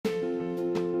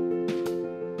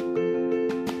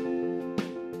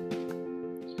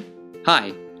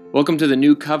Hi, welcome to the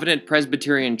New Covenant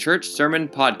Presbyterian Church Sermon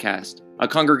Podcast, a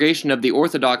congregation of the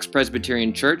Orthodox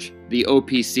Presbyterian Church, the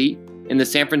OPC, in the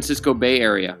San Francisco Bay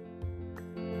Area.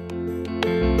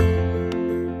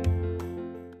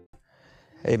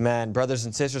 Amen. Brothers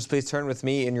and sisters, please turn with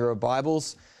me in your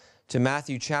Bibles to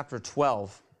Matthew chapter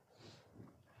 12.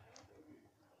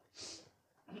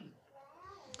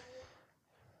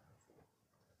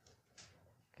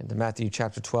 In Matthew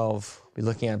chapter 12, we'll be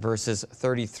looking at verses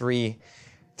 33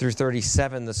 through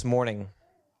 37 this morning.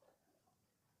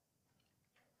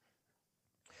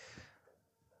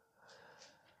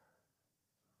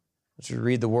 As we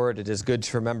read the word, it is good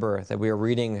to remember that we are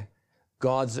reading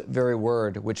God's very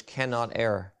word, which cannot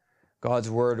err,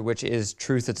 God's word, which is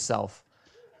truth itself.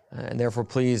 And therefore,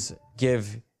 please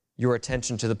give your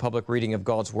attention to the public reading of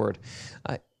God's word.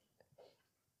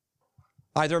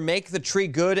 Either make the tree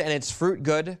good and its fruit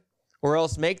good, or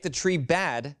else make the tree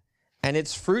bad and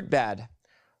its fruit bad.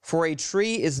 For a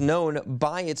tree is known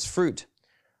by its fruit.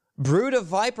 Brood of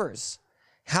vipers,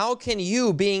 how can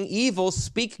you, being evil,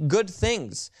 speak good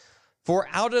things? For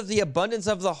out of the abundance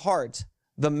of the heart,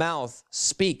 the mouth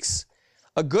speaks.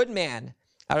 A good man,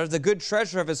 out of the good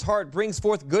treasure of his heart, brings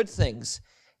forth good things.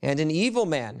 And an evil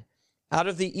man, out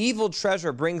of the evil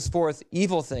treasure, brings forth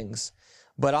evil things.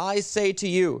 But I say to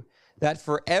you, that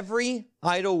for every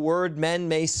idle word men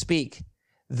may speak,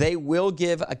 they will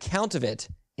give account of it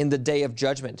in the day of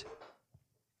judgment.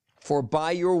 For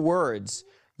by your words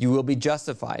you will be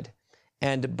justified,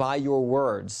 and by your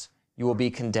words you will be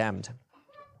condemned.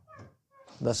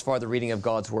 Thus far, the reading of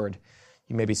God's word.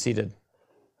 You may be seated.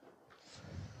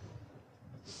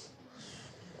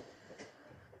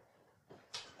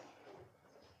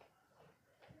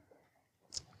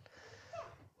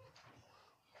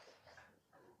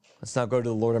 Let's now go to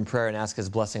the Lord in prayer and ask His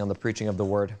blessing on the preaching of the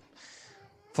word.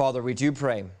 Father, we do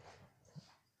pray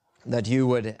that you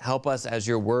would help us as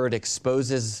your word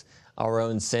exposes our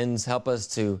own sins. Help us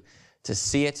to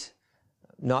see it,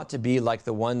 not to be like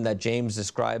the one that James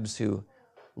describes who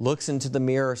looks into the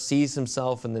mirror, sees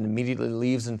himself, and then immediately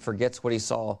leaves and forgets what he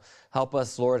saw. Help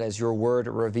us, Lord, as your word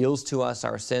reveals to us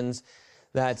our sins,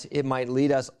 that it might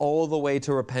lead us all the way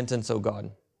to repentance, O God.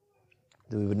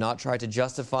 That we would not try to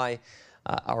justify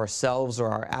ourselves or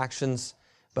our actions,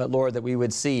 but Lord, that we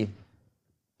would see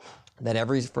that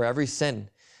for every sin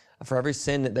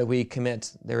that we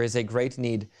commit, there is a great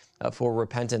need for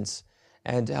repentance,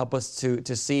 and help us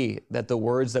to see that the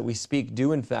words that we speak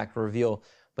do in fact reveal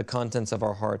the contents of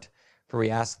our heart. For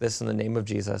we ask this in the name of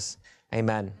Jesus.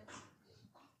 Amen.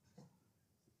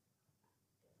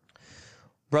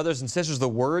 Brothers and sisters, the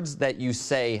words that you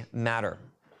say matter.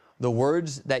 The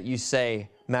words that you say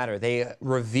matter. They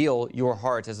reveal your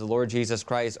heart, as the Lord Jesus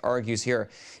Christ argues here.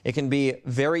 It can be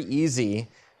very easy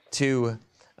to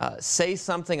say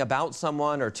something about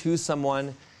someone or to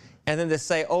someone, and then to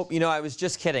say, oh, I was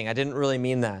just kidding. I didn't really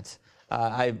mean that.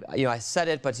 I said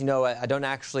it, but I don't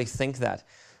actually think that.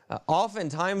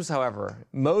 Oftentimes, however,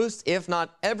 most, if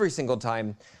not every single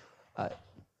time,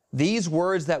 these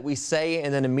words that we say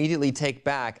and then immediately take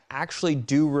back actually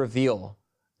do reveal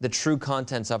the true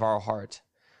contents of our heart.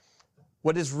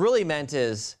 What is really meant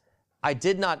is, I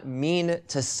did not mean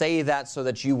to say that so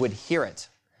that you would hear it.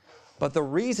 But the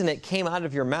reason it came out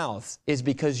of your mouth is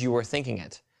because you were thinking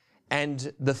it.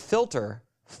 And the filter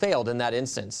failed in that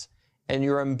instance. And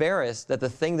you're embarrassed that the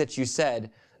thing that you said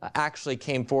actually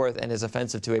came forth and is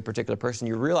offensive to a particular person.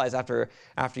 You realize after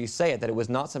you say it that it was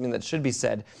not something that should be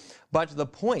said. But the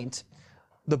point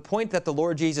that the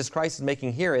Lord Jesus Christ is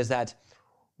making here is that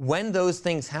when those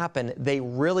things happen, they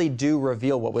really do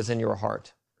reveal what was in your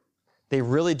heart. They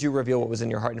really do reveal what was in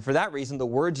your heart. And for that reason, the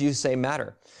words you say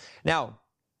matter. Now,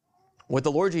 what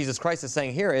the Lord Jesus Christ is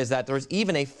saying here is that there's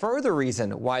even a further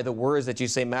reason why the words that you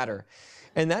say matter.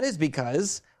 And that is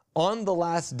because on the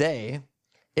last day,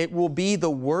 it will be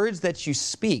the words that you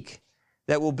speak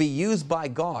that will be used by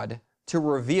God to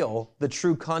reveal the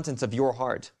true contents of your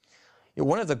heart.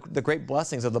 One of the great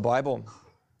blessings of the Bible,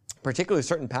 particularly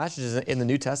certain passages in the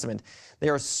New Testament, they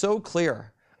are so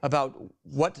clear about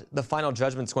what the final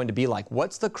judgment is going to be like.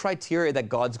 What's the criteria that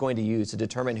God's going to use to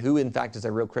determine who, in fact, is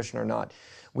a real Christian or not?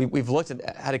 We've looked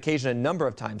at occasion a number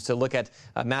of times to look at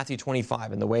Matthew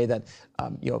 25 and the way that,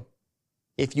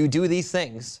 if you do these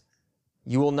things,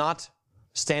 you will not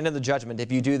stand in the judgment.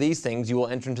 If you do these things, you will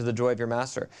enter into the joy of your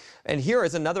master. And here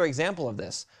is another example of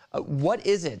this. What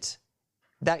is it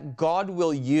that God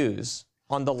will use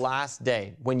on the last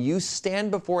day, when you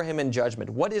stand before Him in judgment?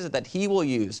 What is it that He will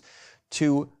use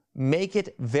to make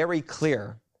it very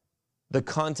clear the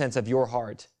contents of your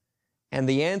heart? And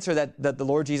the answer that the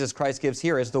Lord Jesus Christ gives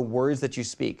here is the words that you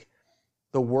speak.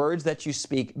 The words that you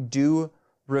speak do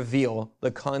reveal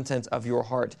the content of your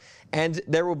heart. And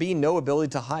there will be no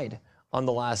ability to hide on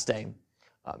the last day.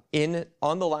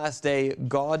 On the last day,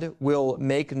 God will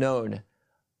make known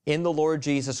in the Lord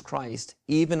Jesus Christ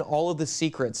even all of the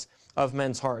secrets of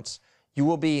men's hearts. You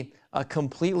will be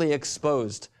completely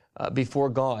exposed before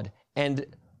God. And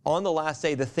on the last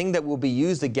day, the thing that will be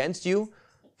used against you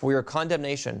for your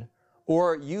condemnation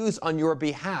or used on your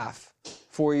behalf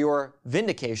for your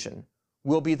vindication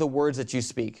will be the words that you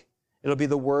speak. It'll be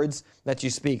the words that you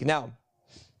speak. Now,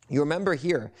 you remember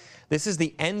here, this is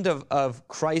the end of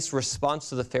Christ's response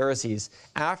to the Pharisees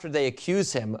after they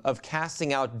accuse him of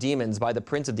casting out demons by the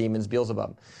prince of demons,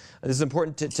 Beelzebub. This is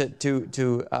important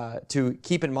to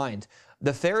keep in mind.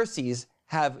 The Pharisees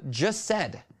have just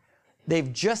said,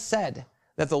 they've just said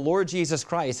that the Lord Jesus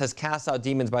Christ has cast out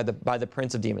demons by the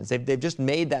prince of demons. They've just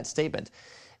made that statement.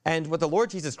 And what the Lord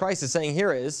Jesus Christ is saying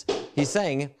here is, he's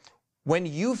saying, when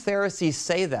you Pharisees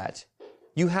say that,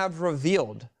 you have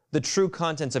revealed the true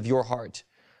contents of your heart.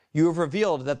 You have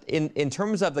revealed that in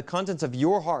terms of the contents of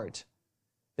your heart,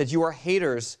 that you are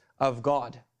haters of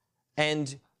God.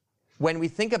 And when we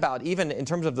think about, even in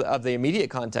terms of the immediate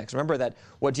context, remember that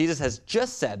what Jesus has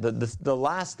just said, the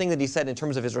last thing that he said in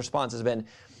terms of his response has been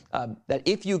that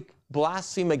if you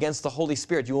blaspheme against the Holy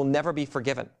Spirit, you will never be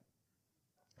forgiven.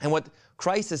 And what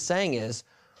Christ is saying is,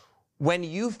 when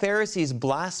you Pharisees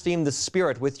blaspheme the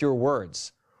Spirit with your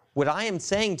words, what I am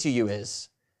saying to you is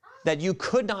that you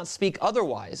could not speak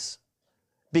otherwise,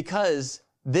 because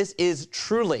this is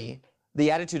truly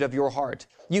the attitude of your heart.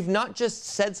 You've not just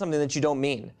said something that you don't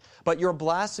mean, but your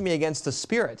blasphemy against the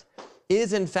Spirit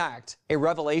is in fact a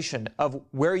revelation of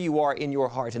where you are in your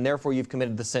heart, and therefore you've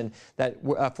committed the sin that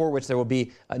for which there will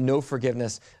be no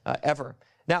forgiveness ever.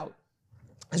 Now,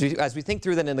 as we think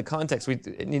through that in the context, we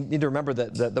need to remember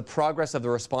the progress of the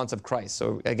response of Christ.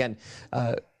 So again,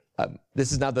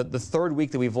 this is now the third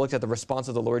week that we've looked at the response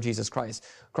of the Lord Jesus Christ.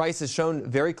 Christ has shown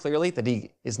very clearly that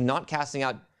he is not casting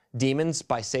out demons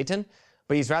by Satan,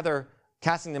 but he's rather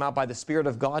casting them out by the Spirit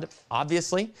of God,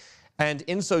 obviously. And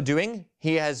in so doing,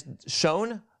 he has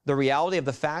shown the reality of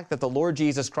the fact that the Lord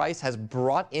Jesus Christ has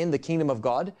brought in the kingdom of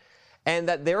God, and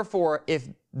that therefore, if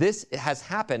this has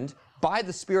happened by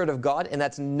the Spirit of God, and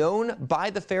that's known by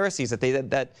the Pharisees,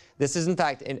 that this is in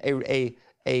fact a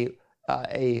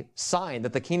sign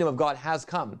that the kingdom of God has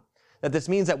come, that this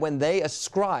means that when they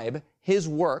ascribe his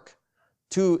work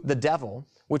to the devil,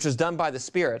 which was done by the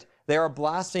Spirit, they are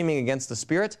blaspheming against the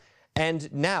Spirit.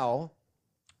 And now,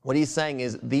 what he's saying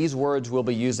is, these words will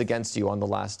be used against you on the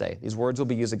last day. These words will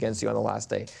be used against you on the last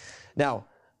day. Now,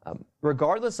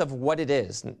 regardless of what it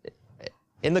is,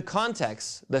 in the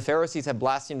context, the Pharisees have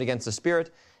blasphemed against the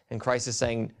Spirit, and Christ is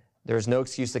saying there's no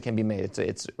excuse that can be made.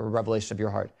 It's a revelation of your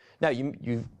heart. Now,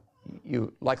 you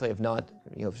likely have not,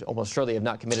 almost surely have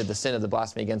not committed the sin of the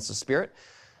blasphemy against the Spirit.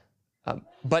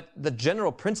 But the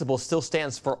general principle still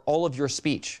stands for all of your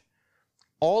speech.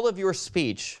 All of your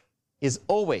speech is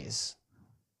always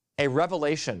a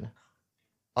revelation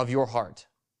of your heart.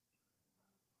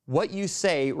 What you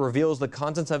say reveals the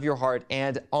contents of your heart,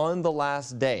 and on the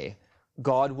last day,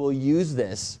 God will use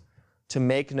this to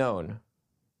make known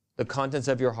the contents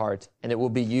of your heart, and it will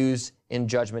be used in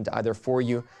judgment either for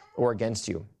you or against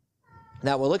you.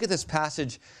 Now, we'll look at this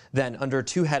passage then under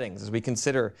two headings as we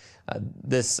consider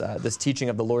this teaching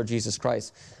of the Lord Jesus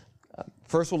Christ.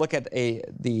 First, we'll look at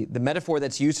the metaphor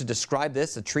that's used to describe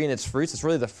this, a tree and its fruits. It's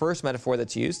really the first metaphor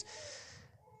that's used.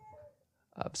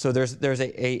 So there's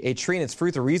a tree and its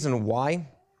fruit. The reason why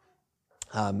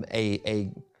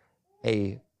a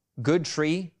good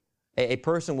tree, a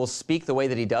person will speak the way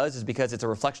that he does is because it's a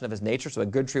reflection of his nature. So a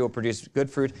good tree will produce good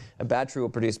fruit, a bad tree will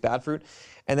produce bad fruit.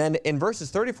 And then in verses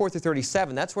 34 through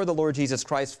 37, that's where the Lord Jesus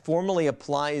Christ formally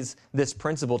applies this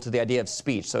principle to the idea of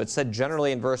speech. So it's said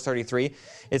generally in verse 33.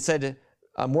 It's said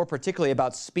more particularly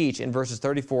about speech in verses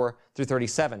 34 through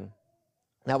 37.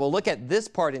 Now we'll look at this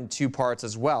part in two parts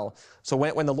as well. So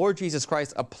when the Lord Jesus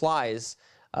Christ applies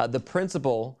the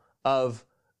principle of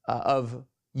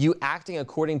you acting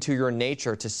according to your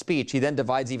nature to speech, he then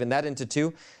divides even that into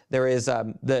two. There is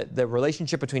the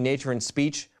relationship between nature and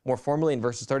speech more formally in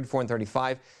verses 34 and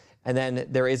 35. And then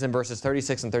there is in verses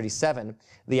 36 and 37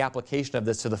 the application of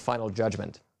this to the final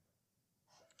judgment.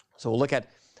 So we'll look at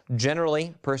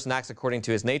generally, a person acts according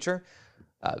to his nature.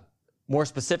 More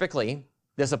specifically,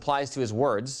 this applies to his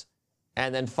words.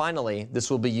 And then finally, this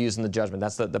will be used in the judgment.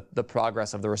 That's the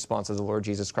progress of the response that the Lord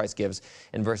Jesus Christ gives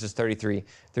in verses 33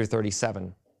 through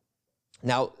 37.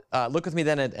 Now, look with me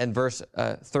then at verse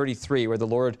 33, where the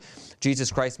Lord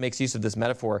Jesus Christ makes use of this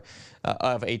metaphor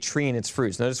of a tree and its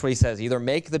fruits. Notice what he says: either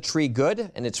make the tree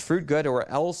good and its fruit good, or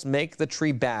else make the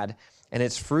tree bad and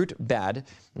its fruit bad.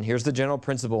 And here's the general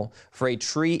principle: for a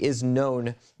tree is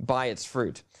known by its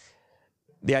fruit.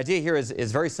 The idea here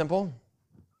is very simple.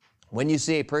 When you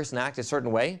see a person act a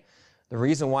certain way, the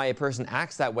reason why a person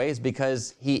acts that way is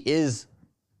because he is,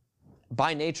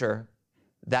 by nature,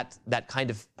 that kind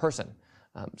of person.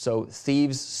 So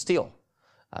thieves steal.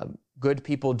 Good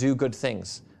people do good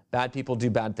things. Bad people do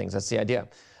bad things. That's the idea.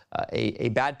 A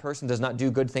bad person does not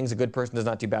do good things. A good person does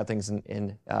not do bad things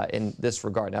in this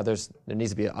regard. Now, there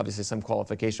needs to be obviously some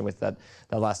qualification with that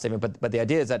last statement. But the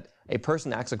idea is that a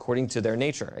person acts according to their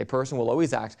nature. A person will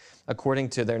always act according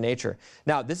to their nature.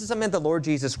 Now, this is something that the Lord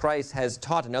Jesus Christ has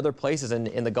taught in other places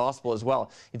in the gospel as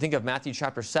well. You think of Matthew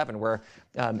chapter 7, where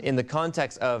in the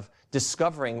context of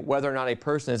discovering whether or not a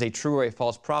person is a true or a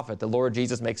false prophet, the Lord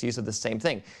Jesus makes use of the same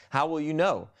thing. How will you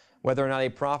know whether or not a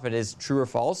prophet is true or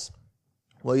false?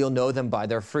 Well, you'll know them by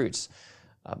their fruits.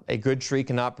 A good tree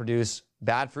cannot produce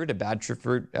bad fruit. A bad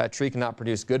tree cannot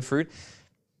produce good fruit.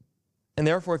 And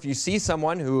therefore, if you see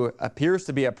someone who appears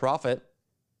to be a prophet,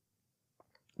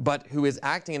 but who is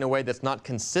acting in a way that's not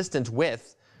consistent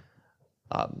with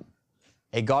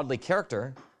a godly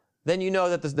character, then you know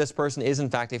that this person is in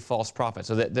fact a false prophet.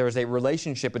 So that there is a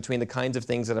relationship between the kinds of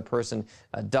things that a person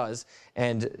does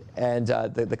and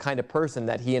the kind of person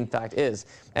that he in fact is.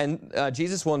 And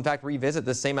Jesus will in fact revisit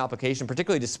this same application,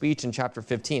 particularly to speech in chapter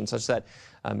 15, such that,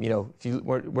 if you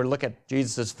were to look at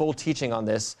Jesus' full teaching on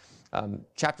this,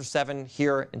 chapter 7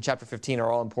 here and chapter 15 are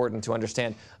all important to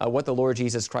understand what the Lord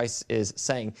Jesus Christ is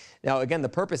saying. Now, again, the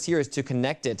purpose here is to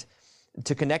connect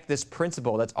this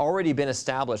principle that's already been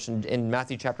established in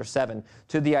Matthew chapter 7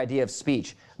 to the idea of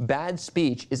speech. Bad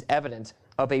speech is evident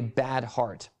of a bad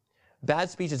heart. Bad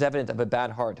speech is evident of a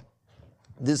bad heart.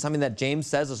 This is something that James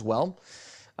says as well.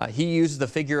 He uses the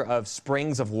figure of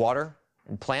springs of water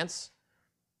and plants.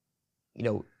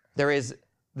 There is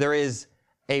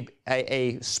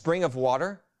a spring of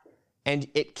water, and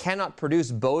it cannot produce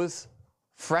both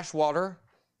fresh water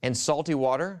and salty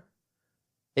water.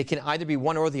 It can either be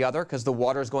one or the other because the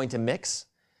water is going to mix.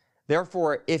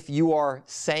 Therefore, if you are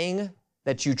saying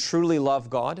that you truly love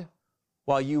God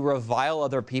while you revile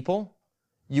other people,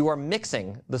 you are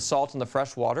mixing the salt and the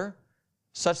fresh water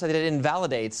such that it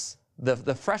invalidates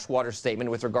the fresh water statement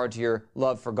with regard to your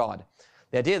love for God.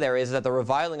 The idea there is that the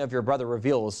reviling of your brother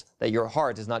reveals that your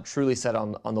heart is not truly set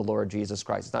on the Lord Jesus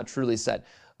Christ. It's not truly set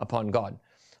upon God.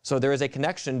 So there is a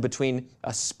connection between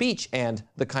a speech and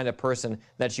the kind of person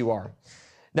that you are.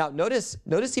 Now, notice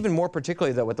even more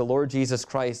particularly, though, what the Lord Jesus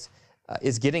Christ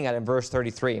is getting at in verse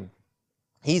 33.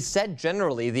 He said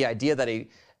generally the idea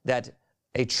that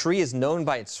a tree is known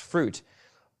by its fruit.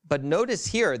 But notice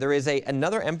here, there is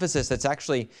another emphasis that's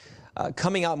actually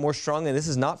coming out more strongly, and this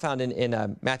is not found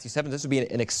in Matthew 7. This would be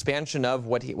an expansion of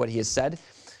what he has said.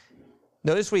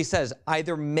 Notice what he says: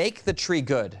 either make the tree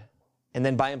good, and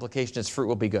then by implication its fruit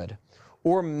will be good,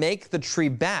 or make the tree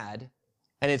bad,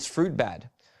 and its fruit bad.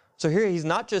 So here he's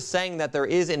not just saying that there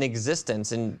is an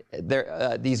existence in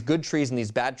these good trees and these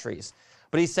bad trees,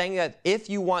 but he's saying that if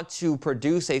you want to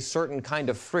produce a certain kind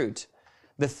of fruit,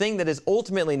 the thing that is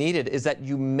ultimately needed is that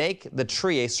you make the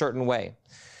tree a certain way.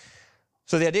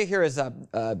 So the idea here is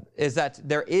that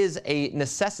there is a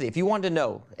necessity. If you want to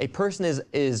know a person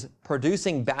is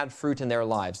producing bad fruit in their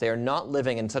lives, they are not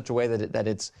living in such a way that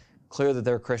it's clear that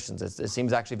they're Christians. It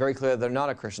seems actually very clear that they're not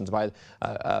a Christian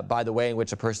by the way in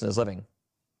which a person is living.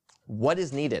 What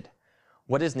is needed?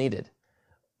 What is needed?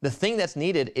 The thing that's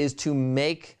needed is to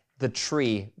make the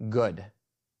tree good,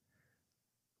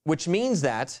 which means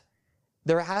that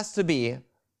there has to be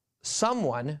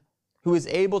someone who is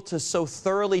able to so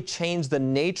thoroughly change the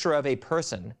nature of a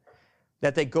person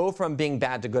that they go from being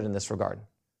bad to good in this regard.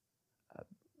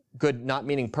 Good not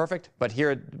meaning perfect, but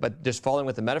just following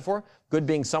with the metaphor, good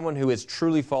being someone who is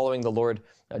truly following the Lord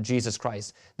Jesus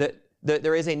Christ.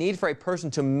 There is a need for a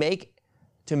person to make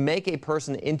a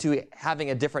person into having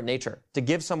a different nature, to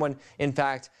give someone, in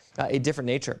fact, a different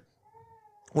nature.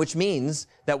 Which means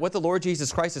that what the Lord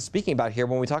Jesus Christ is speaking about here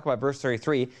when we talk about verse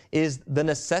 33 is the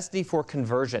necessity for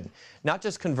conversion. Not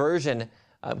just conversion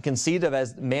conceived of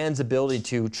as man's ability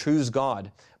to choose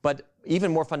God, but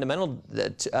even more fundamental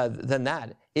than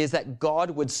that is that God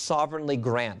would sovereignly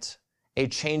grant a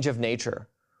change of nature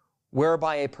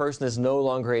whereby a person is no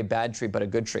longer a bad tree but a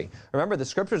good tree. Remember, the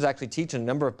scriptures actually teach in a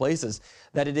number of places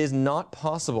that it is not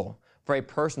possible for a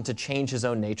person to change his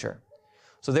own nature.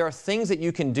 So there are things that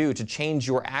you can do to change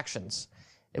your actions.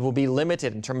 It will be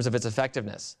limited in terms of its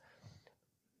effectiveness.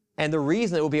 And the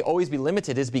reason it will always be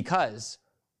limited is because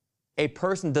a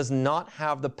person does not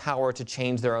have the power to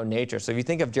change their own nature. So if you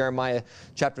think of Jeremiah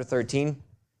chapter 13,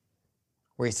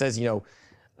 where he says,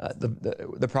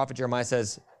 the prophet Jeremiah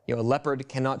says, a leopard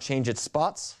cannot change its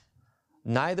spots,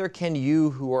 neither can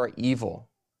you who are evil,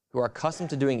 who are accustomed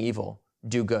to doing evil,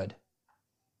 do good.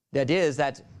 The idea is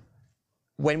that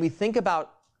when we think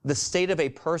about the state of a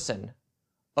person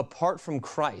apart from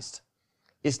Christ,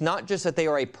 it's not just that they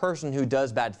are a person who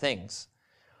does bad things,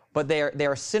 but they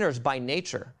are sinners by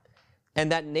nature. And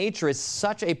that nature is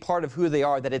such a part of who they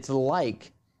are that it's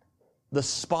like the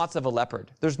spots of a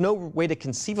leopard. There's no way to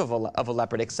conceive of a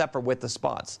leopard except for with the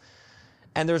spots.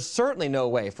 And there's certainly no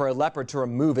way for a leopard to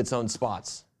remove its own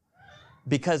spots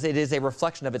because it is a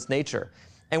reflection of its nature.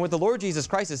 And what the Lord Jesus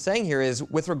Christ is saying here is,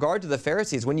 with regard to the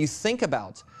Pharisees, when you think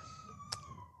about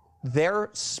their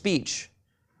speech,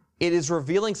 it is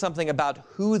revealing something about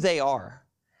who they are.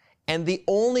 And the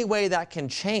only way that can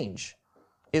change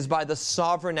is by the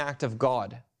sovereign act of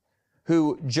God,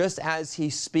 who, just as he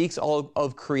speaks all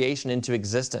of creation into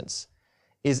existence,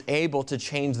 is able to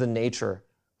change the nature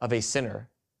of a sinner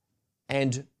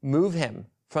and move him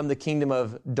from the kingdom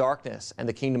of darkness and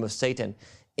the kingdom of Satan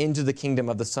into the kingdom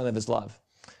of the Son of his love.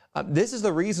 This is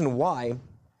the reason why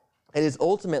it is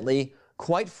ultimately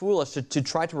quite foolish to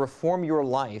try to reform your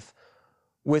life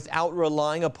without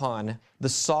relying upon the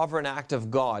sovereign act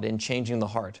of God in changing the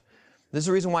heart. This is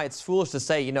the reason why it's foolish to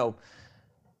say,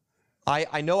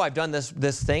 I know I've done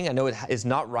this thing, I know it is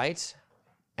not right,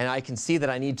 and I can see that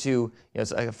I need to,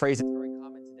 it's a phrase that's very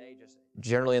common today, just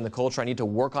generally in the culture, I need to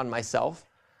work on myself.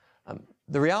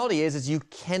 The reality is you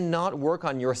cannot work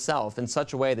on yourself in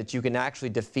such a way that you can actually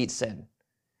defeat sin.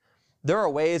 There are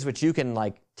ways which you can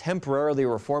temporarily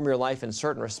reform your life in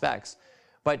certain respects,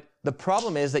 but the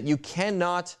problem is that you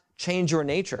cannot change your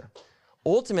nature.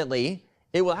 Ultimately,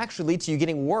 it will actually lead to you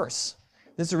getting worse.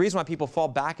 This is the reason why people fall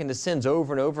back into sins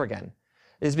over and over again.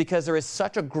 It is because there is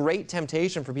such a great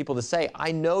temptation for people to say,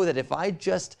 I know that if I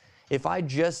just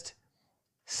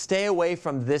stay away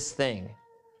from this thing,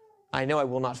 I know I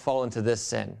will not fall into this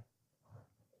sin.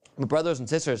 But brothers and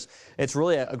sisters, it's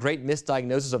really a great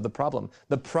misdiagnosis of the problem.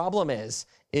 The problem is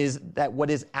that what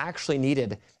is actually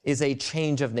needed is a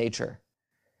change of nature.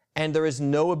 And there is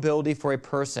no ability for a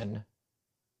person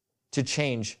to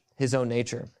change his own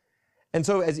nature. And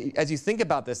so as you think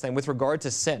about this thing with regard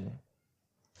to sin,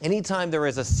 anytime there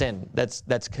is a sin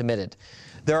that's committed,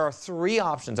 there are three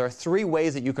options, there are three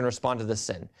ways that you can respond to this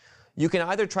sin. You can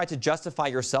either try to justify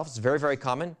yourself, it's very, very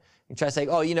common. You try to say,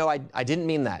 I didn't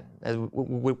mean that,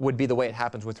 would be the way it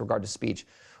happens with regard to speech.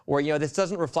 Or, this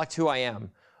doesn't reflect who I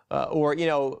am. I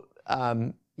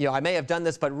may have done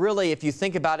this, but really, if you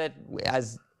think about it,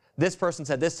 as this person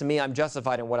said this to me, I'm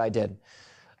justified in what I did.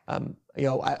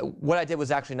 What I did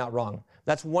was actually not wrong.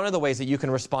 That's one of the ways that you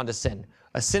can respond to sin.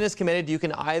 A sin is committed, you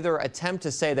can either attempt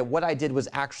to say that what I did was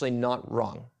actually not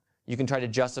wrong. You can try to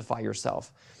justify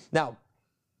yourself. Now,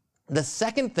 the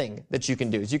second thing that you can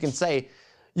do is you can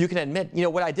admit,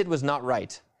 what I did was not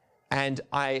right. And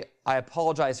I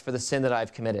apologize for the sin that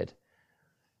I've committed.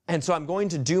 And so I'm going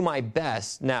to do my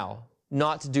best now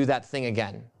not to do that thing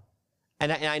again.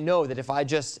 And I know that if I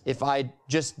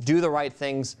just do the right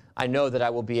things, I know that I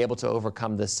will be able to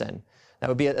overcome this sin. That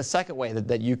would be a second way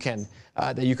that you can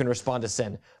respond to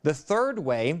sin. The third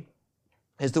way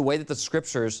is the way that the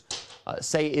scriptures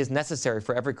say is necessary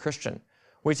for every Christian,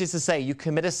 which is to say, you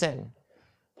commit a sin,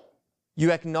 you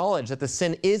acknowledge that the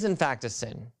sin is in fact a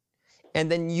sin,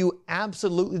 and then you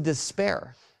absolutely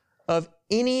despair of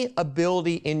any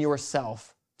ability in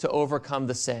yourself to overcome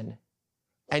the sin.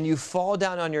 And you fall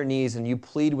down on your knees and you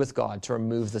plead with God to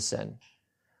remove the sin.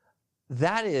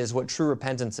 That is what true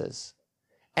repentance is.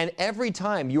 And every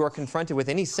time you are confronted with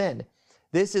any sin,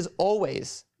 this is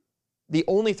always the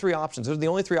only three options. Those are the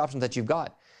only three options that you've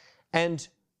got. And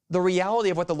the reality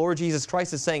of what the Lord Jesus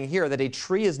Christ is saying here, that a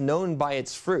tree is known by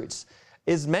its fruits,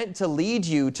 is meant to lead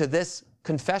you to this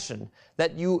confession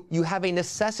that you have a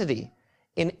necessity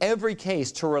in every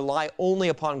case to rely only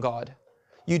upon God.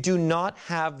 You do not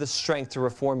have the strength to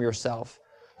reform yourself.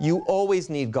 You always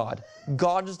need God.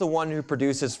 God is the one who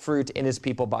produces fruit in his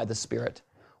people by the Spirit.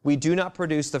 We do not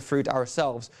produce the fruit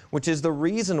ourselves, which is the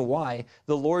reason why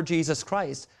the Lord Jesus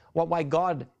Christ, why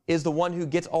God is the one who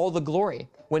gets all the glory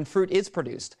when fruit is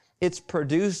produced. It's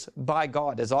produced by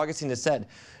God. As Augustine has said,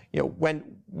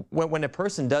 when a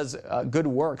person does good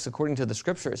works according to the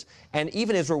scriptures and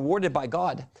even is rewarded by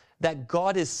God, that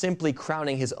God is simply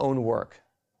crowning his own work.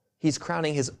 He's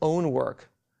crowning his own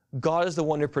work. God is the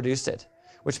one who produced it,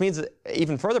 which means that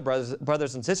even further,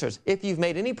 brothers and sisters, if you've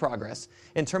made any progress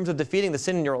in terms of defeating the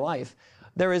sin in your life,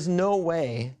 there is no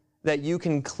way that you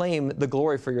can claim the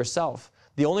glory for yourself.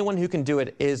 The only one who can do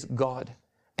it is God.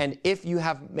 And if you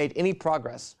have made any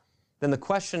progress, then the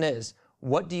question is,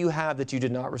 what do you have that you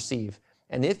did not receive?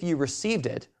 And if you received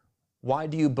it, why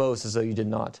do you boast as though you did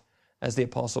not? As the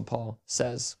Apostle Paul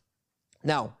says.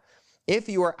 Now, if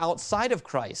you are outside of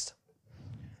Christ,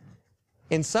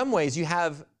 in some ways you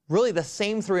have really the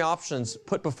same three options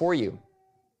put before you.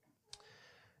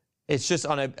 It's just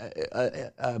on a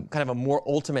kind of a more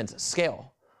ultimate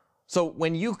scale. So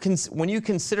when you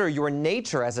consider your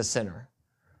nature as a sinner,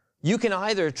 you can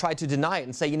either try to deny it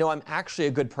and say, I'm actually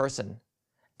a good person.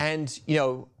 And,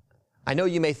 I know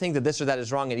you may think that this or that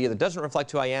is wrong. It either doesn't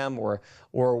reflect who I am or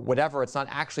whatever. It's not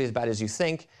actually as bad as you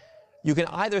think. You can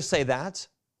either say that,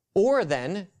 or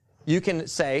then you can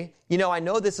say, I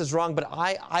know this is wrong, but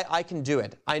I can do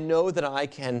it. I know that I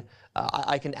can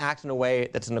act in a way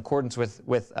that's in accordance with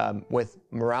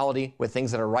morality, with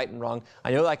things that are right and wrong. I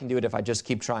know that I can do it if I just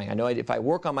keep trying. I know if I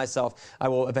work on myself, I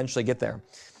will eventually get there.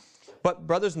 But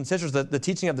brothers and sisters, the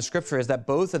teaching of the Scripture is that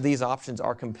both of these options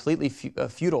are completely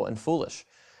futile and foolish.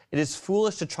 It is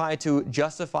foolish to try to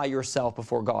justify yourself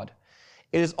before God.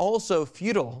 It is also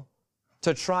futile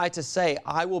to try to say,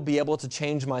 I will be able to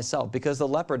change myself, because the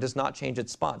leper does not change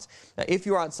its spots. Now, if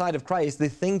you're outside of Christ, the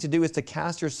thing to do is to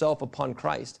cast yourself upon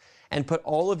Christ and put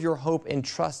all of your hope and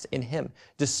trust in Him,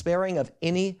 despairing of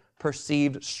any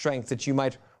perceived strength that you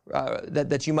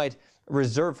might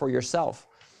reserve for yourself.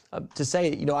 To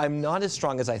say, I'm not as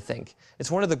strong as I think. It's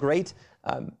one of the great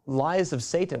lies of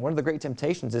Satan. One of the great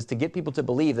temptations is to get people to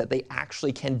believe that they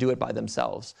actually can do it by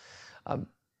themselves.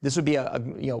 This would be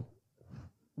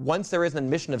once there is an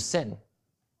admission of sin,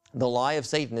 the lie of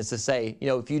Satan is to say,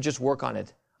 if you just work on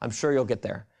it, I'm sure you'll get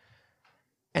there.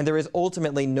 And there is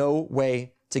ultimately no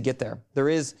way to get there.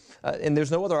 And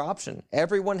there's no other option.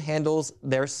 Everyone handles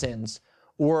their sins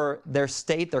or their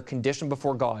state, their condition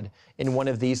before God in one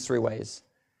of these three ways.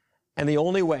 And the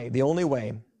only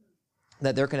way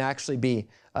that there can actually be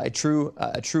a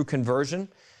true conversion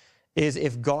is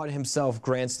if God Himself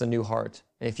grants the new heart,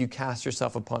 and if you cast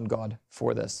yourself upon God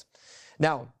for this.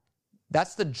 Now,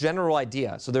 that's the general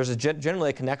idea. So there's generally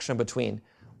a connection between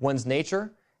one's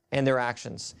nature and their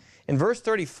actions. In verse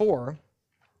 34,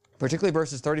 particularly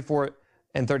verses 34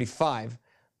 and 35,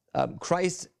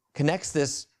 Christ connects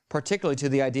this particularly to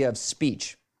the idea of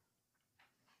speech.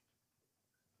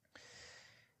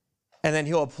 And then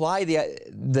He'll apply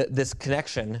this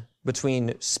connection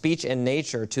between speech and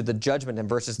nature to the judgment in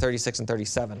verses 36 and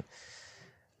 37.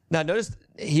 Now notice,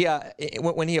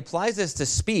 when He applies this to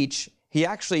speech, He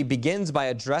actually begins by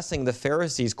addressing the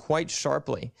Pharisees quite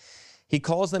sharply. He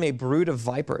calls them a brood of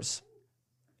vipers.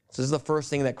 So this is the first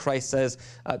thing that Christ says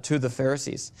to the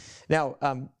Pharisees.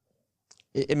 Now,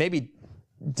 it may be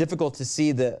difficult to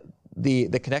see the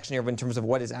connection here in terms of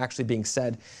what is actually being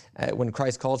said when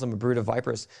Christ calls them a brood of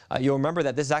vipers. You'll remember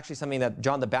that this is actually something that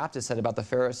John the Baptist said about the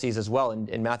Pharisees as well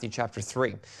in Matthew chapter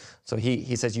 3. So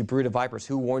he says, you brood of vipers,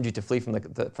 who warned you to flee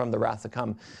from the wrath to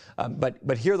come?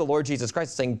 But here the Lord Jesus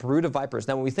Christ is saying brood of vipers.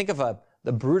 Now when we think of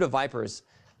the brood of vipers,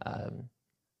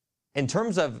 in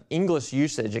terms of English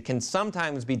usage, it can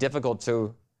sometimes be difficult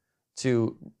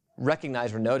to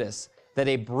recognize or notice that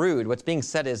a brood, what's being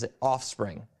said is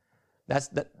offspring.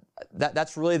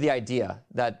 That's really the idea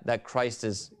that Christ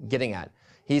is getting at.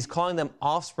 He's calling them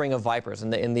offspring of vipers.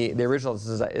 And in the original, this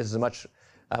is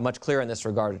much clearer in this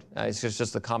regard. It's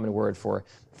just the common word for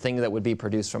thing that would be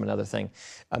produced from another thing.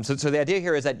 So the idea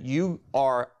here is that you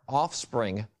are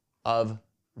offspring of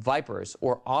vipers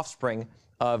or offspring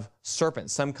of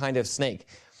serpents, some kind of snake.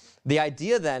 The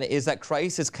idea then is that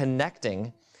Christ is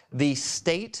connecting the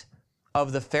state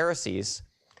of the Pharisees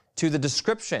to the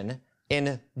description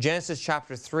in Genesis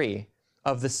chapter 3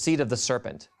 of the seed of the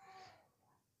serpent.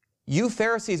 You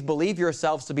Pharisees believe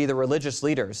yourselves to be the religious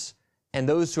leaders and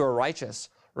those who are righteous.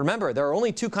 Remember, there are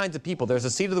only two kinds of people. There's the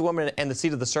seed of the woman and the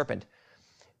seed of the serpent.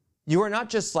 You are not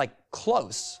just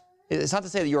close. It's not to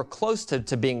say that you're close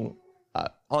to being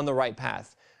on the right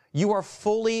path. You are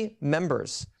fully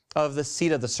members of the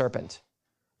seed of the serpent.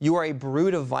 You are a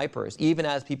brood of vipers, even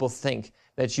as people think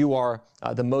that you are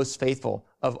the most faithful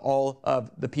of all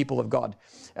of the people of God.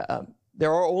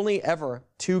 There are only ever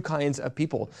two kinds of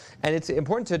people. And it's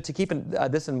important to keep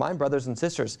this in mind, brothers and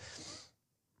sisters,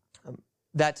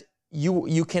 that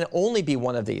you can only be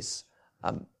one of these.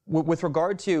 With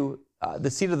regard to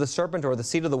the seed of the serpent or the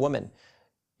seed of the woman,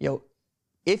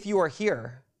 if you are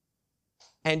here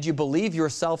and you believe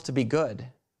yourself to be good,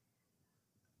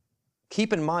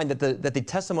 keep in mind that the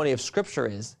testimony of Scripture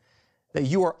is that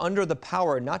you are under the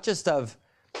power not just of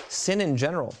sin in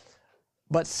general,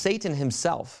 but Satan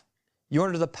himself. You're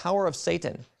under the power of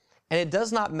Satan. And it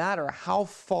does not matter how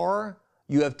far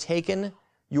you have taken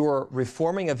your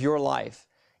reforming of your life,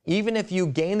 even if you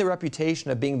gain the reputation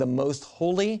of being the most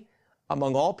holy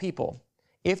among all people,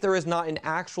 if there is not an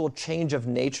actual change of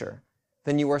nature,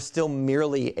 then you are still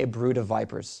merely a brood of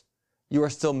vipers. You are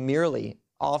still merely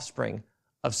offspring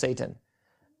of Satan.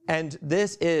 And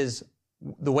this is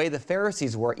the way the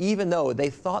Pharisees were, even though they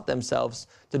thought themselves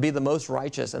to be the most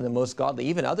righteous and the most godly.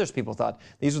 Even others people thought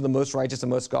these were the most righteous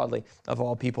and most godly of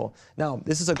all people. Now,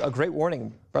 this is a great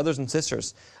warning, brothers and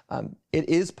sisters. It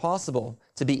is possible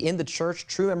to be in the church,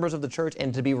 true members of the church,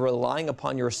 and to be relying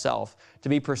upon yourself, to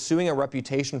be pursuing a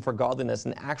reputation for godliness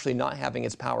and actually not having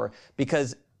its power.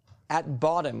 Because at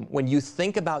bottom, when you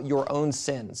think about your own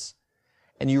sins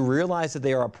and you realize that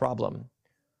they are a problem,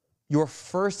 your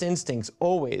first instincts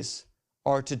always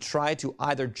are to try to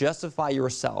either justify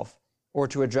yourself or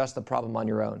to address the problem on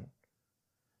your own.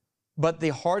 But the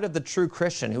heart of the true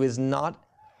Christian, who is not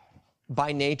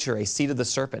by nature a seed of the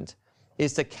serpent,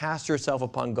 is to cast yourself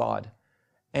upon God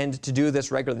and to do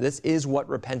this regularly. This is what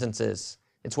repentance is.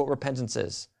 It's what repentance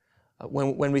is.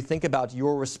 When we think about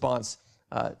your response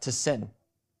to sin.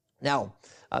 Now,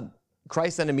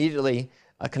 Christ then immediately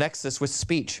connects this with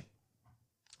speech.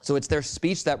 So it's their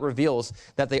speech that reveals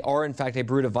that they are, in fact, a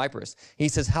brood of vipers. He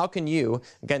says, how can you,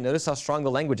 again, notice how strong the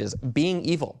language is, being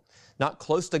evil, not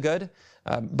close to good,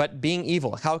 but being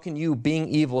evil. How can you, being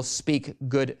evil, speak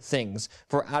good things?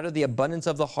 For out of the abundance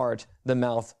of the heart, the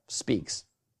mouth speaks.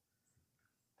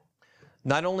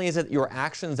 Not only is it your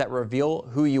actions that reveal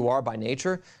who you are by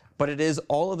nature, but it is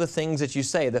all of the things that you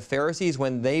say. The Pharisees,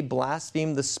 when they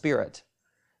blaspheme the Spirit,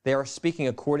 they are speaking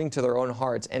according to their own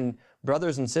hearts. And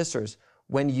brothers and sisters,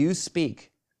 when you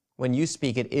speak,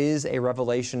 it is a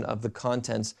revelation of the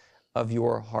contents of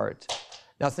your heart.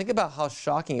 Now think about how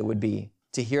shocking it would be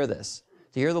to hear this,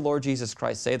 to hear the Lord Jesus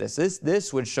Christ say this.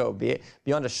 This would show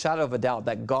beyond a shadow of a doubt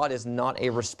that God is not a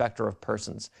respecter of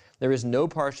persons. There is no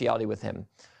partiality with him.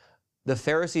 The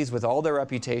Pharisees, with all their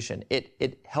reputation,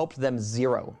 it helped them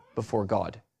zero before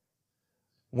God.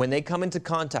 When they come into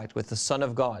contact with the Son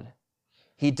of God,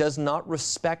 he does not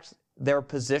respect their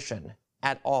position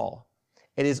at all.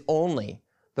 It is only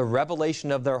the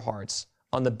revelation of their hearts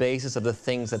on the basis of the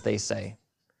things that they say.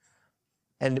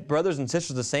 And brothers and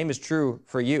sisters, the same is true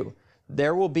for you.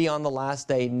 There will be on the last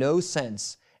day no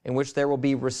sense in which there will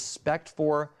be respect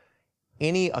for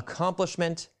any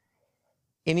accomplishment,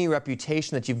 any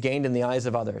reputation that you've gained in the eyes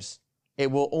of others. It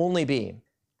will only be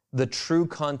the true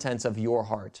contents of your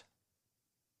heart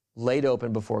laid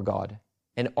open before God.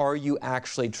 And are you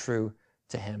actually true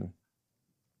to him?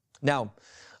 Now,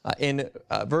 in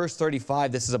verse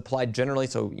 35, this is applied generally.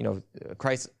 So,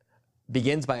 Christ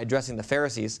begins by addressing the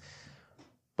Pharisees.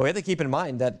 But we have to keep in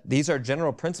mind that these are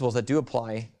general principles that do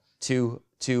apply to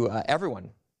everyone.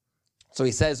 So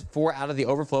he says, for out of the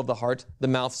overflow of the heart, the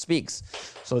mouth speaks.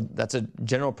 So that's a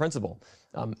general principle.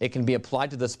 It can be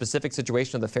applied to the specific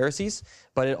situation of the Pharisees,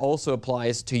 but it also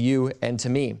applies to you and to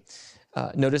me.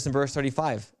 Notice in verse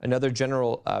 35, another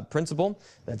general principle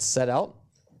that's set out.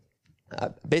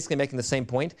 Basically making the same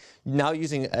point, now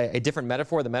using a different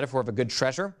metaphor, the metaphor of a good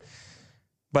treasure.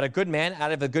 But a good man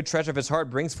out of a good treasure of his heart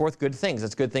brings forth good things.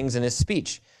 That's good things in his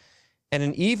speech. And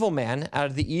an evil man out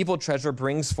of the evil treasure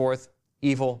brings forth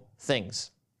evil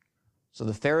things. So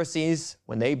the Pharisees,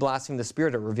 when they blaspheme the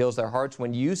Spirit, it reveals their hearts.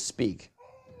 When you speak,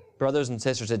 brothers and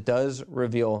sisters, it does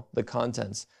reveal the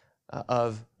contents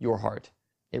of your heart.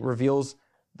 It reveals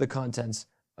the contents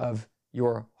of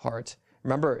your heart.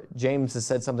 Remember, James has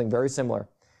said something very similar.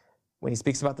 When he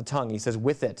speaks about the tongue, he says,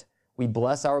 with it we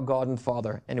bless our God and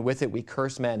Father, and with it we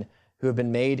curse men who have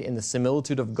been made in the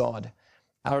similitude of God.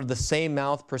 Out of the same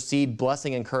mouth proceed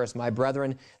blessing and curse. My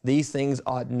brethren, these things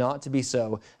ought not to be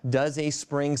so. Does a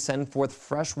spring send forth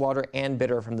fresh water and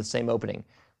bitter from the same opening?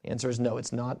 The answer is no,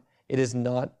 it's not. It is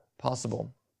not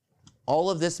possible.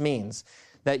 All of this means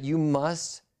that you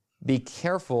must be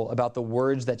careful about the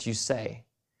words that you say.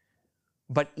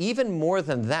 But even more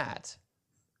than that,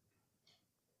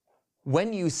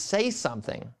 when you say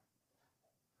something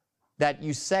that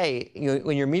you say,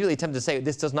 when you're immediately tempted to say,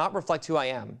 this does not reflect who I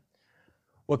am,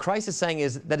 what Christ is saying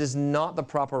is that is not the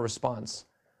proper response.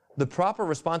 The proper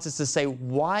response is to say,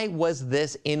 why was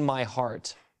this in my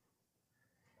heart?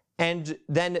 And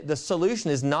then the solution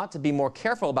is not to be more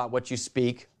careful about what you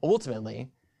speak ultimately,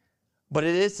 but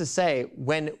it is to say,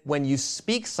 when you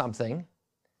speak something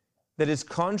that is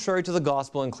contrary to the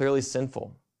gospel and clearly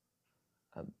sinful,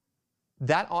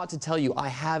 that ought to tell you, I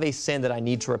have a sin that I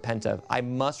need to repent of. I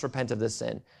must repent of this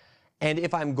sin. And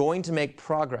if I'm going to make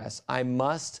progress, I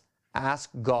must ask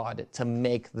God to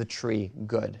make the tree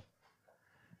good.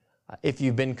 If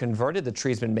you've been converted, the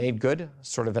tree's been made good,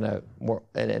 sort of in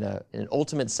an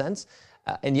ultimate sense,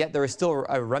 and yet there is still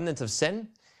a remnant of sin.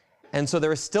 And so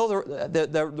there is still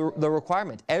the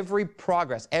requirement. Every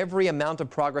progress, every amount of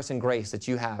progress and grace that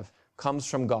you have comes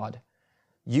from God.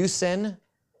 You sin,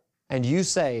 and you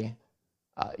say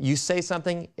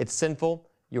something, it's sinful.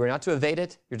 You are not to evade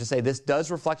it. You're to say, this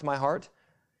does reflect my heart,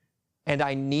 and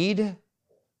I need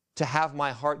to have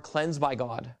my heart cleansed by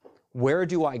God. Where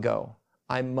do I go?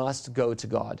 I must go to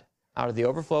God. Out of the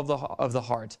overflow of the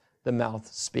heart, the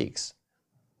mouth speaks.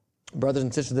 Brothers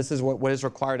and sisters, this is what is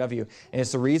required of you. And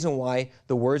it's the reason why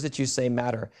the words that you say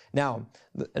matter. Now,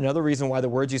 another reason why the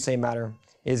words you say matter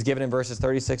is given in verses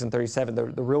 36 and 37.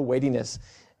 The real weightiness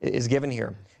is given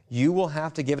here. You will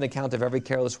have to give an account of every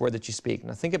careless word that you speak.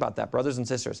 Now think about that, brothers and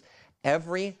sisters.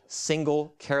 Every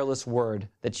single careless word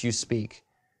that you speak,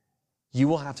 you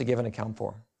will have to give an account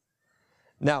for.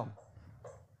 Now,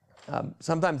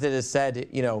 sometimes it is said,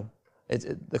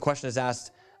 the question is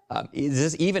asked, is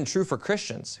this even true for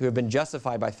Christians who have been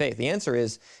justified by faith? The answer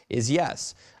is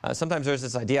yes. Sometimes there's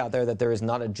this idea out there that there is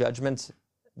not a judgment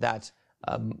that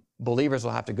believers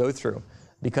will have to go through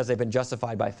because they've been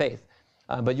justified by faith.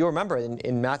 But you'll remember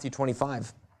in Matthew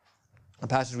 25, a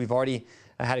passage we've already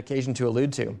had occasion to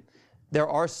allude to, there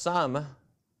are some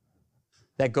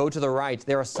that go to the right,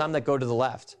 there are some that go to the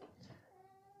left.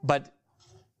 But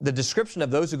the description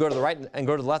of those who go to the right and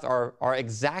go to the left are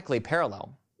exactly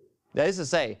parallel. That is to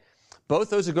say, both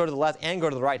those who go to the left and go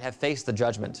to the right have faced the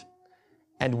judgment.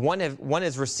 And one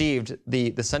has received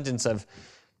the sentence of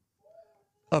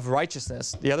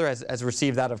righteousness. The other has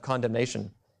received that of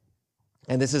condemnation.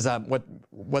 And this is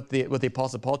what the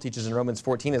Apostle Paul teaches in Romans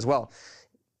 14 as well,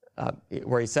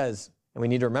 where he says, and we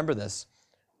need to remember this,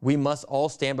 we must all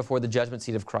stand before the judgment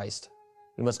seat of Christ.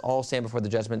 We must all stand before the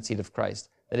judgment seat of Christ.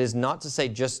 That is not to say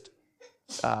just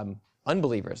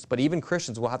unbelievers, but even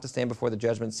Christians will have to stand before the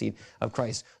judgment seat of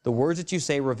Christ. The words that you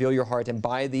say reveal your heart, and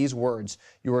by these words,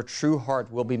 your true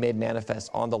heart will be made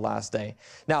manifest on the last day.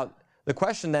 Now, the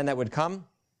question then that would come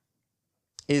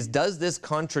is, does this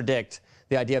contradict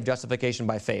the idea of justification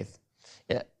by faith?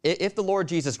 If the Lord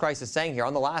Jesus Christ is saying here,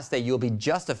 on the last day, you'll be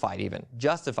justified even,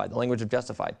 justified, the language of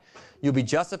justified. You'll be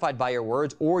justified by your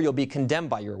words, or you'll be condemned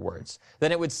by your words.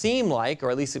 Then it would seem like,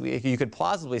 or at least you could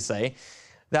plausibly say,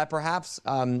 that perhaps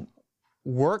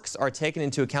works are taken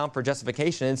into account for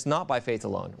justification, and it's not by faith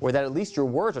alone, or that at least your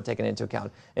words are taken into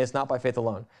account, and it's not by faith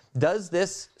alone. Does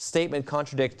this statement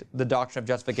contradict the doctrine of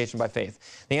justification by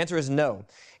faith? The answer is no.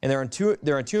 And there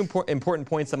are two important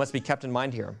points that must be kept in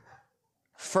mind here.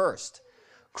 First,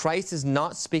 Christ is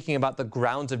not speaking about the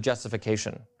grounds of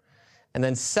justification. And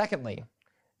then secondly,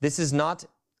 this is not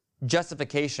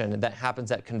justification that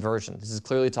happens at conversion. This is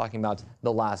clearly talking about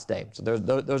the last day. So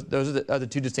those are the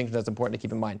two distinctions that's important to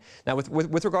keep in mind. Now,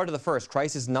 with regard to the first,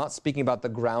 Christ is not speaking about the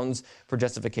grounds for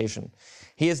justification.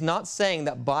 He is not saying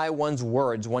that by one's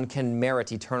words one can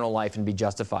merit eternal life and be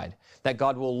justified. That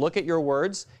God will look at your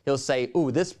words, he'll say,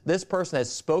 ooh, this person has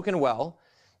spoken well,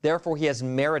 therefore he has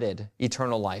merited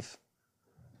eternal life.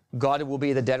 God will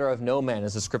be the debtor of no man,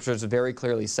 as the scriptures very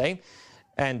clearly say.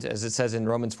 And as it says in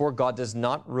Romans 4, God does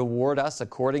not reward us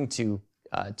according to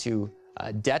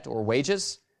debt or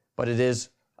wages, but it is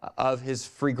of his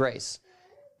free grace.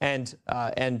 And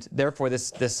therefore,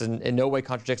 this in no way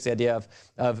contradicts the idea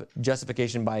of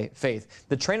justification by faith.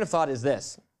 The train of thought is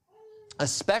this,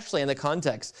 especially in the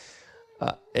context,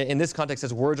 in this context,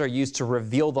 as words are used to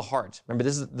reveal the heart. Remember,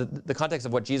 this is the context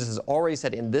of what Jesus has already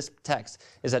said in this text,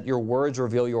 is that your words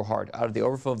reveal your heart. Out of the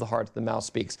overflow of the heart, the mouth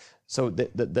speaks. So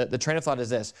the train of thought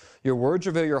is this. Your words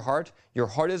reveal your heart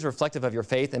is reflective of your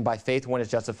faith, and by faith one is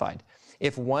justified.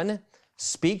 If one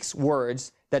speaks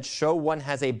words that show one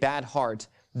has a bad heart,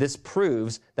 this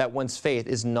proves that one's faith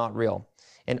is not real.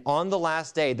 And on the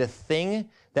last day, the thing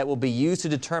that will be used to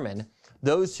determine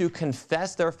those who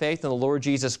confess their faith in the Lord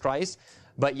Jesus Christ,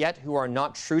 but yet who are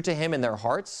not true to him in their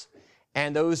hearts,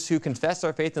 and those who confess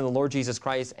their faith in the Lord Jesus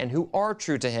Christ and who are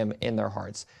true to him in their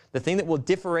hearts. The thing that will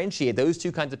differentiate those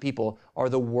two kinds of people are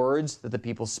the words that the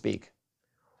people speak.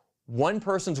 One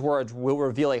person's words will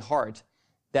reveal a heart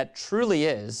that truly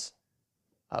is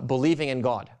believing in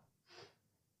God,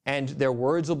 and their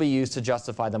words will be used to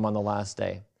justify them on the last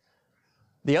day.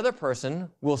 The other person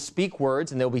will speak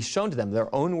words, and they'll be shown to them.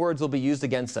 Their own words will be used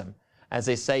against them as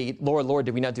they say, Lord, Lord,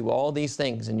 did we not do all these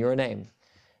things in your name?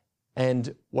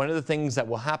 And one of the things that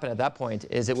will happen at that point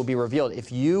is it will be revealed.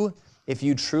 If you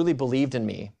truly believed in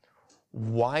me,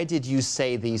 why did you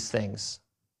say these things?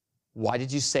 Why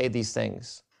did you say these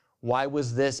things? Why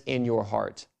was this in your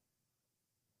heart?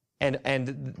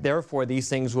 And therefore, these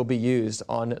things will be used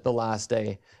on the last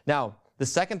day. Now, the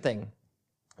second thing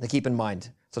to keep in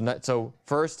mind. So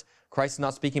first, Christ is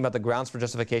not speaking about the grounds for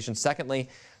justification. Secondly,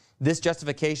 this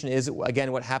justification is,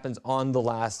 again, what happens on the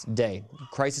last day.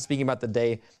 Christ is speaking about the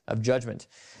day of judgment.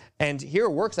 And here,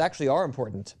 works actually are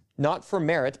important. Not for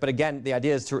merit, but again, the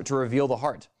idea is to reveal the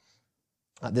heart.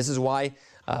 This is why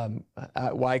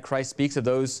Christ speaks of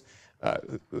those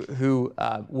who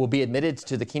will be admitted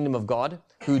to the kingdom of God,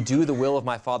 who do the will of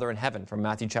my Father in heaven, from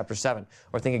Matthew chapter 7.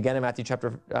 Or think again in Matthew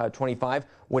chapter 25,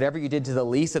 whatever you did to the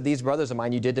least of these brothers of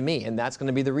mine, you did to me. And that's going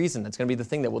to be the reason. That's going to be the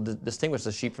thing that will distinguish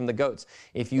the sheep from the goats.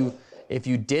 If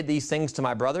you did these things to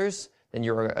my brothers, then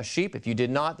you're a sheep. If you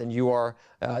did not, then you are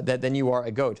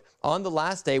a goat. On the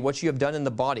last day, what you have done in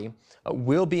the body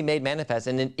will be made manifest,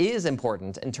 and it is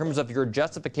important in terms of your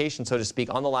justification, so to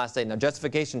speak, on the last day. Now,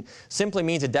 justification simply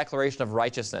means a declaration of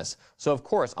righteousness. So, of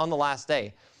course, on the last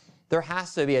day, there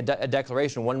has to be a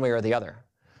declaration one way or the other.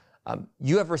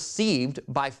 You have received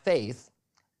by faith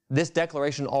this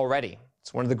declaration already.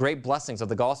 It's one of the great blessings of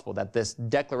the gospel that this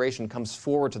declaration comes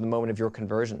forward to the moment of your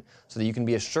conversion so that you can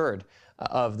be assured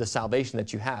of the salvation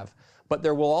that you have. But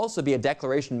there will also be a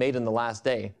declaration made in the last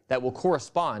day that will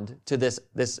correspond to this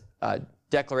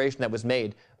declaration that was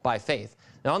made by faith.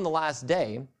 Now, on the last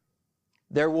day,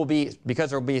 because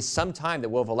there will be some time that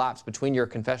will have elapsed between your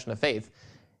confession of faith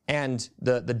and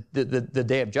the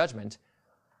day of judgment,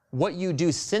 what you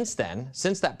do since then,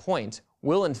 since that point,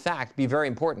 will in fact be very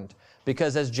important.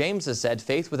 Because as James has said,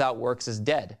 faith without works is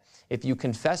dead. If you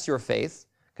confess your faith,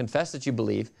 confess that you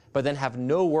believe, but then have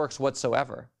no works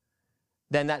whatsoever,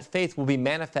 then that faith will be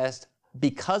manifest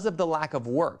because of the lack of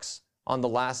works on the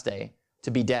last day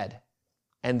to be dead,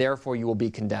 and therefore you will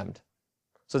be condemned.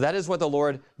 So that is what the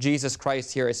Lord Jesus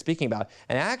Christ here is speaking about.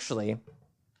 And actually,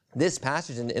 this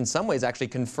passage in some ways actually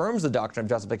confirms the doctrine of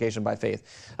justification by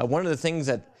faith. One of the things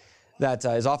that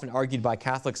is often argued by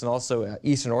Catholics and also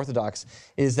Eastern Orthodox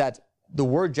is that the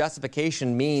word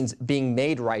justification means being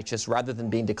made righteous rather than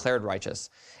being declared righteous.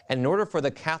 And in order for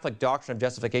the Catholic doctrine of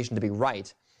justification to be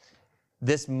right,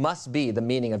 this must be the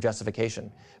meaning of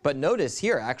justification. But notice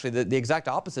here, actually, the exact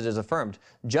opposite is affirmed.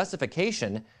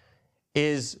 Justification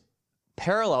is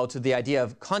parallel to the idea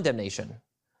of condemnation.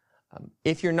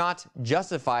 If you're not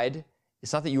justified,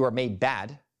 it's not that you are made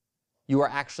bad. You are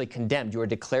actually condemned. You are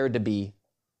declared to be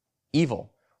evil.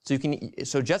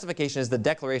 So justification is the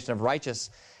declaration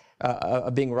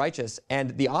of being righteous,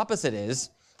 and the opposite is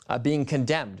being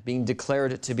condemned, being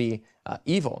declared to be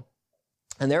evil.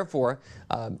 And therefore,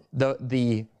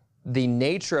 the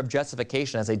nature of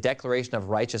justification as a declaration of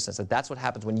righteousness, that's what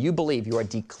happens when you believe you are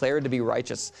declared to be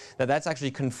righteous, that's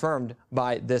actually confirmed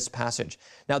by this passage.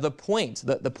 Now, the point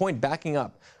backing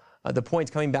up, the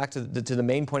point coming back to the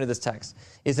main point of this text,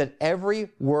 is that every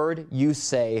word you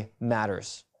say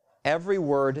matters. Every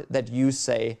word that you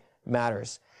say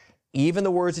matters. Even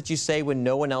the words that you say when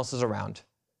no one else is around.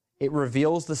 It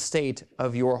reveals the state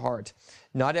of your heart.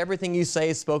 Not everything you say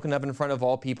is spoken of in front of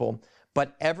all people,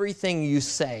 but everything you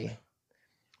say,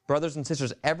 brothers and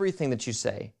sisters, everything that you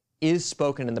say is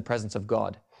spoken in the presence of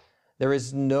God. There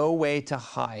is no way to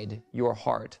hide your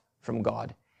heart from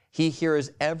God. He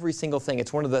hears every single thing.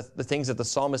 It's one of the things that the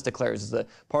psalmist declares is the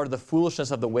part of the foolishness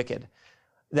of the wicked,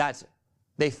 that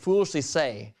they foolishly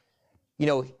say,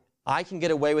 I can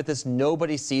get away with this,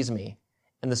 nobody sees me.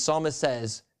 And the psalmist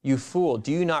says, you fool,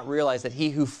 do you not realize that he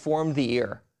who formed the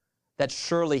ear, that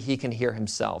surely he can hear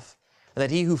himself, and that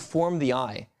he who formed the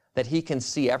eye, that he can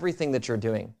see everything that you're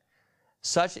doing?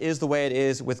 Such is the way it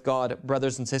is with God,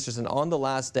 brothers and sisters. And on the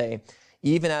last day,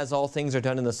 even as all things are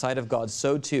done in the sight of God,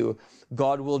 so too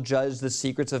God will judge the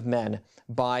secrets of men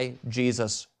by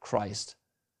Jesus Christ.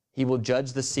 He will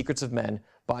judge the secrets of men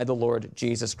by the Lord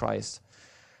Jesus Christ.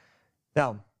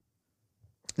 Now,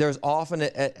 there's often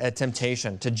a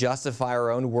temptation to justify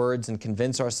our own words and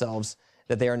convince ourselves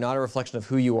that they are not a reflection of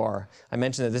who you are. I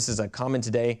mentioned that this is common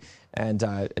today, and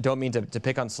I don't mean to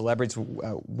pick on celebrities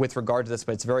with regard to this,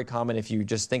 but it's very common if you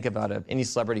just think about any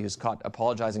celebrity who's caught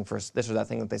apologizing for this or that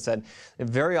thing that they said.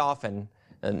 Very often,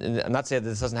 and I'm not saying that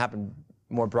this doesn't happen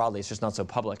more broadly, it's just not so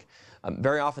public.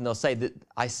 Very often they'll say that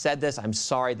I said this, I'm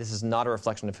sorry, this is not a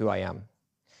reflection of who I am.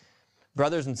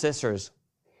 Brothers and sisters,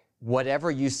 whatever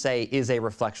you say is a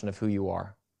reflection of who you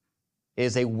are. It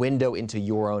is a window into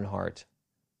your own heart.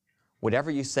 Whatever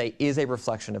you say is a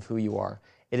reflection of who you are.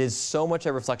 It is so much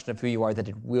a reflection of who you are that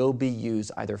it will be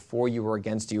used either for you or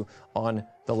against you on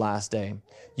the last day.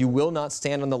 You will not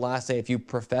stand on the last day if you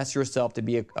profess yourself to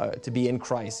be in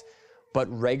Christ, but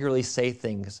regularly say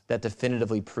things that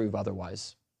definitively prove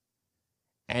otherwise.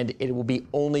 And it will be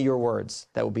only your words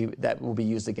that will be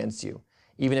used against you.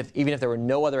 Even if there were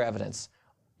no other evidence,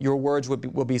 your words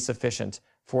will be sufficient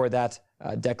for that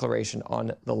declaration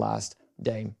on the last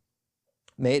day.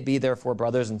 May it be, therefore,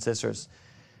 brothers and sisters,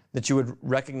 that you would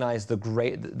recognize the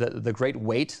great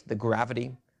weight, the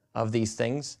gravity of these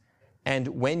things. And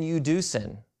when you do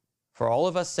sin, for all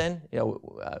of us sin,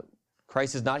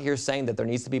 Christ is not here saying that there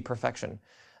needs to be perfection.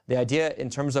 The idea in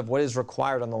terms of what is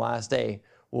required on the last day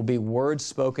will be words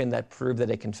spoken that prove that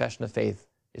a confession of faith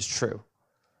is true.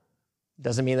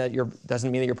 Doesn't mean that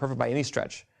you're perfect by any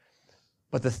stretch.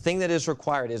 But the thing that is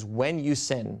required is when you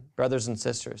sin, brothers and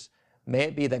sisters, may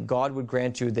it be that God would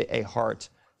grant you a heart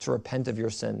to repent of your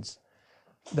sins.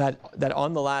 That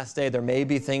on the last day there may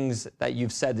be things that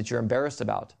you've said that you're embarrassed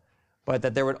about, but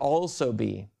that there would also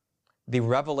be the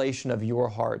revelation of your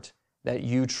heart that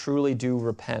you truly do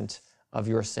repent of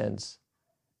your sins,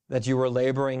 that you were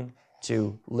laboring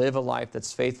to live a life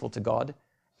that's faithful to God,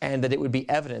 and that it would be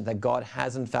evident that God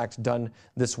has in fact done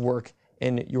this work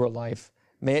in your life.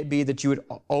 May it be that you would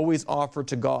always offer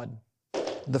to God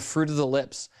the fruit of the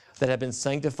lips that have been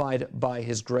sanctified by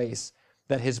His grace,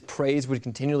 that His praise would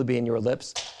continually be in your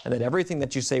lips, and that everything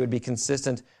that you say would be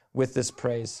consistent with this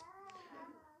praise.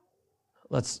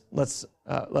 Let's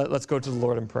go to the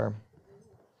Lord in prayer.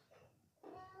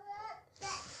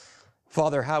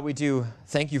 Father, how we do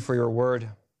thank you for your word,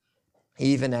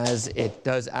 even as it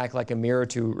does act like a mirror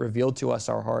to reveal to us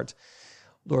our heart.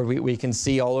 Lord, we can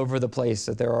see all over the place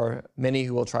that there are many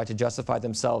who will try to justify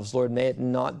themselves. Lord, may it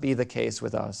not be the case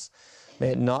with us.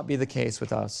 May it not be the case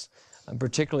with us. And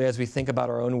particularly as we think about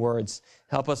our own words,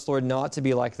 help us, Lord, not to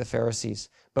be like the Pharisees,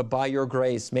 but by your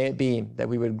grace, may it be that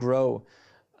we would grow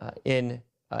in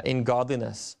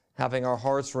godliness, having our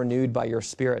hearts renewed by your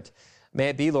Spirit. May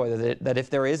it be, Lord, that if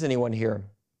there is anyone here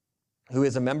who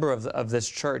is a member of this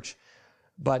church,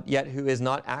 but yet who is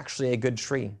not actually a good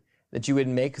tree, that you would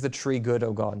make the tree good,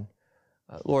 O God.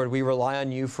 Lord, we rely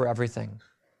on you for everything.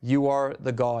 You are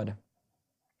the God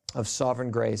of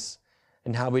sovereign grace,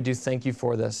 and how we do thank you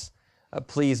for this.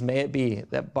 Please, may it be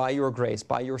that by your grace,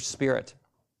 by your Spirit,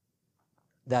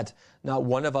 that not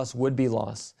one of us would be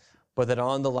lost, but that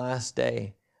on the last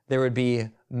day there would be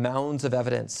mounds of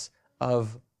evidence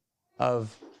of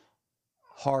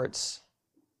hearts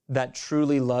that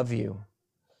truly love you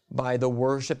by the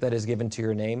worship that is given to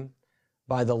your name,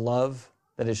 by the love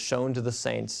that is shown to the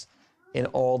saints in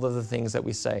all of the things that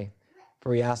we say. For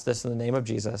we ask this in the name of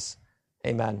Jesus.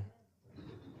 Amen.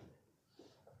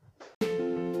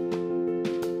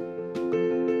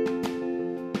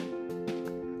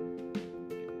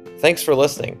 Thanks for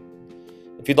listening.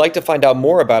 If you'd like to find out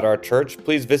more about our church,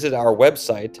 please visit our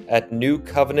website at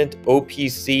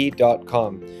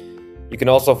newcovenantopc.com. You can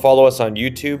also follow us on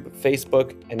YouTube,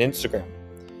 Facebook, and Instagram.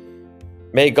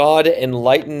 May God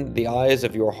enlighten the eyes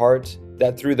of your heart,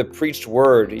 that through the preached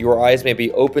word, your eyes may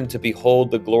be opened to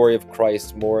behold the glory of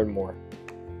Christ more and more.